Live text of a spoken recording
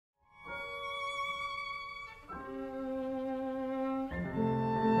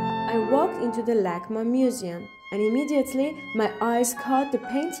walked into the LACMA museum, and immediately my eyes caught the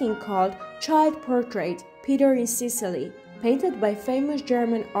painting called Child Portrait, Peter in Sicily, painted by famous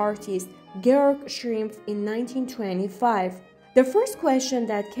German artist Georg Schrimpf in 1925. The first question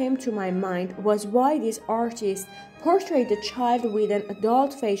that came to my mind was why this artist portrayed the child with an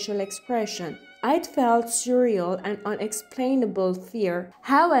adult facial expression. I'd felt surreal and unexplainable fear.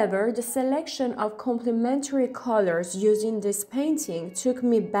 However, the selection of complementary colors used in this painting took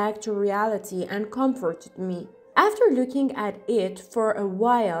me back to reality and comforted me. After looking at it for a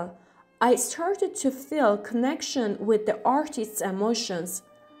while, I started to feel connection with the artist's emotions.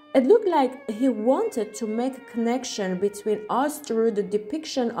 It looked like he wanted to make a connection between us through the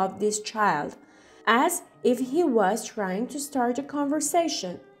depiction of this child, as if he was trying to start a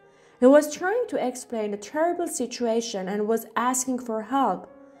conversation. He was trying to explain a terrible situation and was asking for help.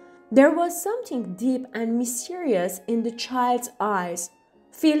 There was something deep and mysterious in the child's eyes.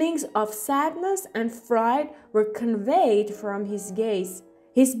 Feelings of sadness and fright were conveyed from his gaze.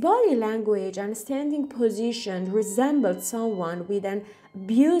 His body language and standing position resembled someone with an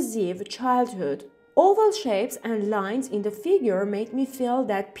abusive childhood. Oval shapes and lines in the figure made me feel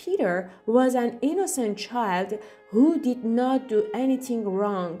that Peter was an innocent child who did not do anything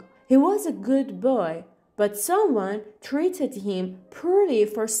wrong. He was a good boy, but someone treated him poorly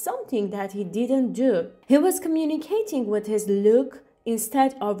for something that he didn't do. He was communicating with his look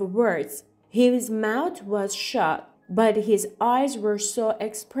instead of words. His mouth was shut, but his eyes were so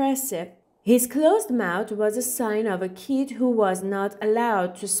expressive. His closed mouth was a sign of a kid who was not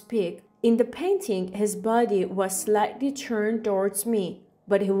allowed to speak. In the painting, his body was slightly turned towards me,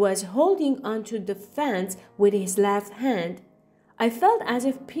 but he was holding onto the fence with his left hand. I felt as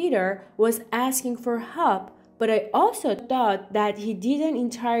if Peter was asking for help, but I also thought that he didn't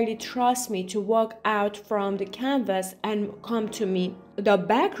entirely trust me to walk out from the canvas and come to me. The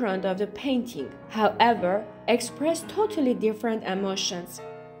background of the painting, however, expressed totally different emotions.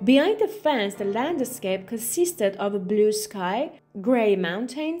 Behind the fence, the landscape consisted of a blue sky, gray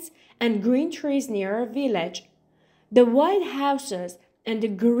mountains, and green trees near a village. The white houses and the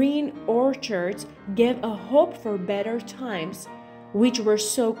green orchards gave a hope for better times, which were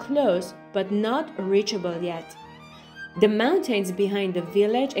so close but not reachable yet. The mountains behind the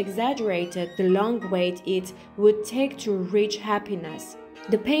village exaggerated the long wait it would take to reach happiness.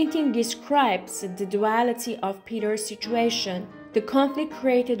 The painting describes the duality of Peter's situation. The conflict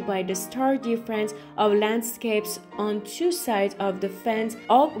created by the stark difference of landscapes on two sides of the fence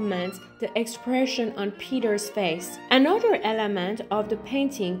augments the expression on Peter's face. Another element of the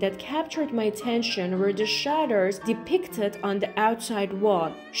painting that captured my attention were the shadows depicted on the outside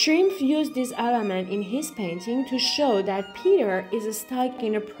wall. Schrimpf used this element in his painting to show that Peter is stuck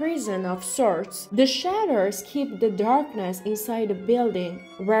in a prison of sorts. The shadows keep the darkness inside the building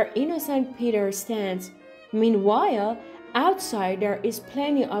where innocent Peter stands. Meanwhile, outside there is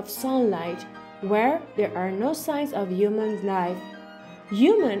plenty of sunlight, where there are no signs of human life.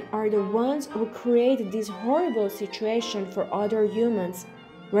 Humans are the ones who create this horrible situation for other humans.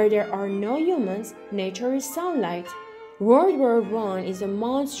 Where there are no humans, nature is sunlight. World War I is a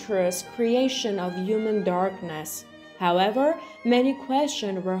monstrous creation of human darkness. However, many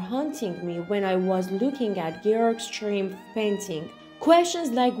questions were haunting me when I was looking at Georg Schrimpf's painting.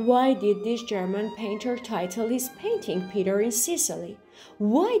 Questions like why did this German painter title his painting Peter in Sicily?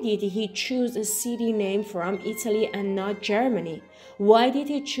 Why did he choose a city name from Italy and not Germany? Why did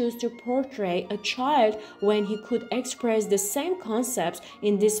he choose to portray a child when he could express the same concepts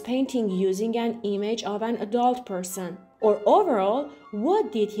in this painting using an image of an adult person? Or overall,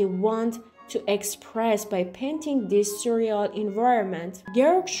 what did he want to express by painting this surreal environment?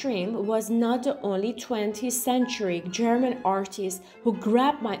 Georg Schrimpf was not the only 20th century German artist who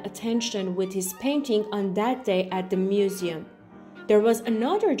grabbed my attention with his painting on that day at the museum. There was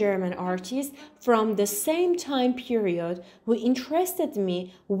another German artist from the same time period who interested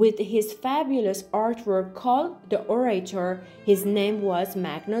me with his fabulous artwork called the Orator. His name was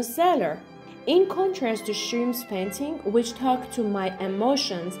Magnus Zeller. In contrast to Schrimpf's painting, which talked to my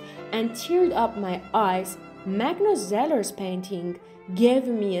emotions and teared up my eyes, Magnus Zeller's painting gave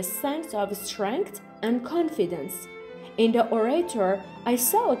me a sense of strength and confidence. In the Orator, I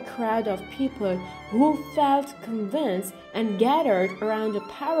saw a crowd of people who felt convinced and gathered around a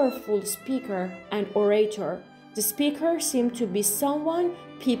powerful speaker and orator. The speaker seemed to be someone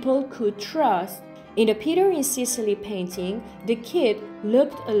people could trust. In the Peter in Sicily painting, the kid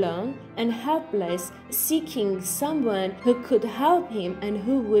looked alone and helpless, seeking someone who could help him and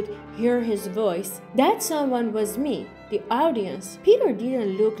who would hear his voice. That someone was me, the audience. Peter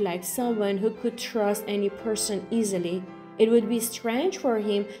didn't look like someone who could trust any person easily. It would be strange for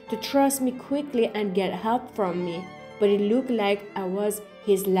him to trust me quickly and get help from me, but it looked like I was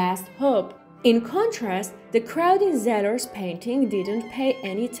his last hope. In contrast, the crowd in Zeller's painting didn't pay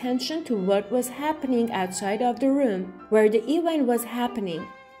any attention to what was happening outside of the room, where the event was happening.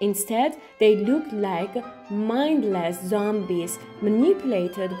 Instead, they looked like mindless zombies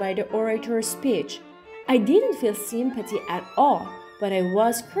manipulated by the orator's speech. I didn't feel sympathy at all, but I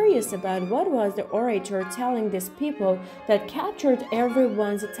was curious about what was the orator telling these people that captured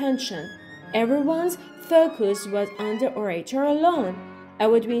everyone's attention. Everyone's focus was on the orator alone. I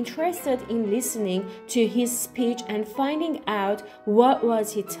would be interested in listening to his speech and finding out what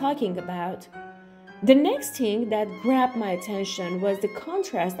was he talking about. The next thing that grabbed my attention was the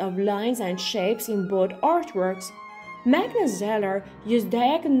contrast of lines and shapes in both artworks. Magnus Zeller used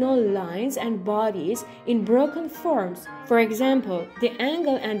diagonal lines and bodies in broken forms. For example, the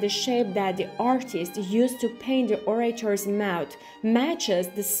angle and the shape that the artist used to paint the orator's mouth matches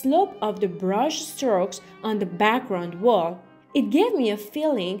the slope of the brush strokes on the background wall. It gave me a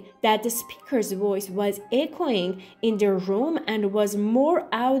feeling that the speaker's voice was echoing in the room and was more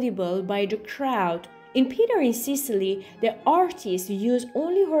audible by the crowd. In Peter in Sicily, the artist used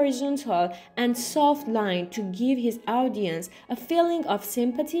only horizontal and soft lines to give his audience a feeling of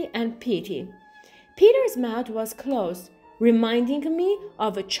sympathy and pity. Peter's mouth was closed, reminding me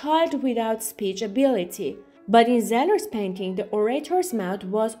of a child without speech ability. But in Zeller's painting, the orator's mouth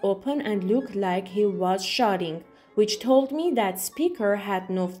was open and looked like he was shouting, which told me that speaker had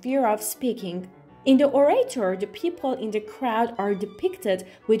no fear of speaking. In the orator, the people in the crowd are depicted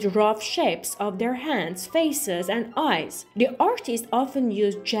with rough shapes of their hands, faces, and eyes. The artist often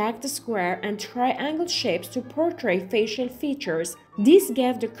used jagged square and triangle shapes to portray facial features. This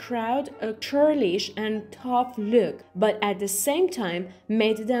gave the crowd a churlish and tough look, but at the same time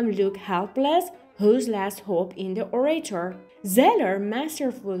made them look helpless, whose last hope in the orator. Zeller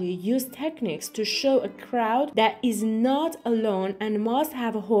masterfully used techniques to show a crowd that is not alone and must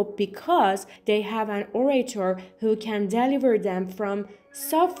have hope because they have an orator who can deliver them from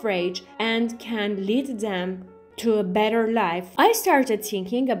suffrage and can lead them to a better life. I started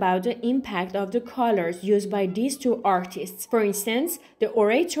thinking about the impact of the colors used by these two artists. For instance, the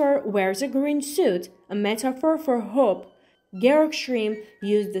orator wears a green suit, a metaphor for hope. Georg Schrimpf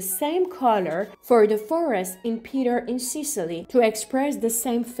used the same color for the forest in Peter in Sicily to express the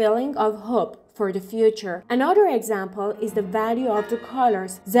same feeling of hope for the future. Another example is the value of the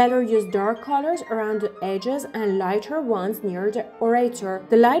colors. Zeller used dark colors around the edges and lighter ones near the orator.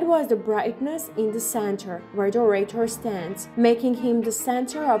 The light was the brightness in the center, where the orator stands, making him the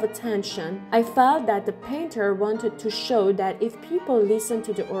center of attention. I felt that the painter wanted to show that if people listened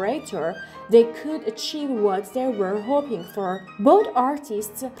to the orator, they could achieve what they were hoping for. Both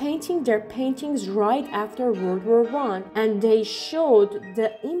artists painting their paintings right after World War I, and they showed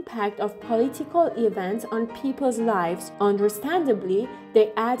the impact of political events on people's lives. Understandably,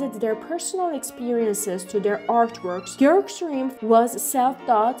 they added their personal experiences to their artworks. Georg Schrimpf was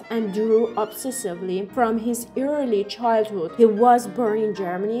self-taught and drew obsessively from his early childhood. He was born in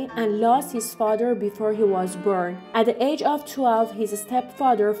Germany and lost his father before he was born. At the age of 12, his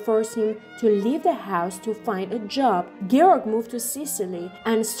stepfather forced him to leave the house to find a job. Georg moved to Sicily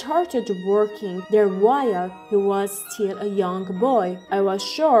and started working there while he was still a young boy. I was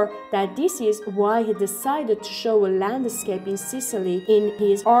sure that this is why he decided to show a landscape in Sicily in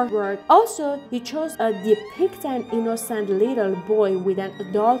his artwork. Also, he chose to depict an innocent little boy with an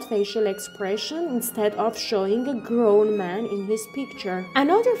adult facial expression instead of showing a grown man in his picture.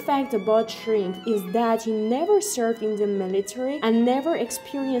 Another fact about Schrimpf is that he never served in the military and never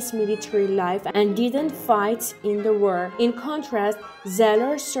experienced military life and didn't fight in the war. In contrast,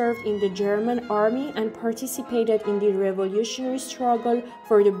 Zeller served in the German army and participated in the revolutionary struggle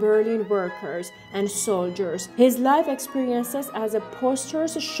for the Berlin workers and soldiers. His life experiences as a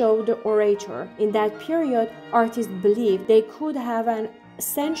posters show the orator. In that period, artists believed they could have an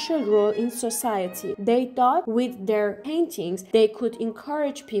essential role in society. They thought with their paintings they could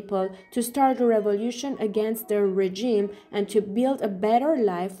encourage people to start a revolution against the regime and to build a better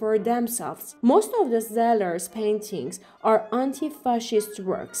life for themselves. Most of the Zeller's paintings are anti-fascist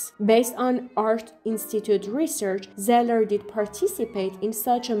works. Based on Art Institute research, Zeller did participate in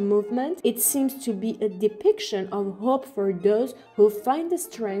such a movement. It seems to be a depiction of hope for those who find the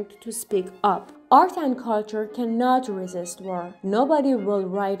strength to speak up. Art and culture cannot resist war. Nobody will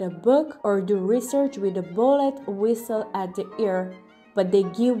write a book or do research with a bullet whistle at the ear, but they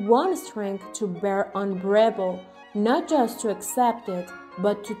give one strength to bear unbearable, not just to accept it,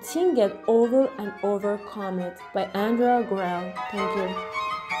 but to think it over and overcome it. By Andrea Grell. Thank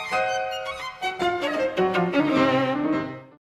you.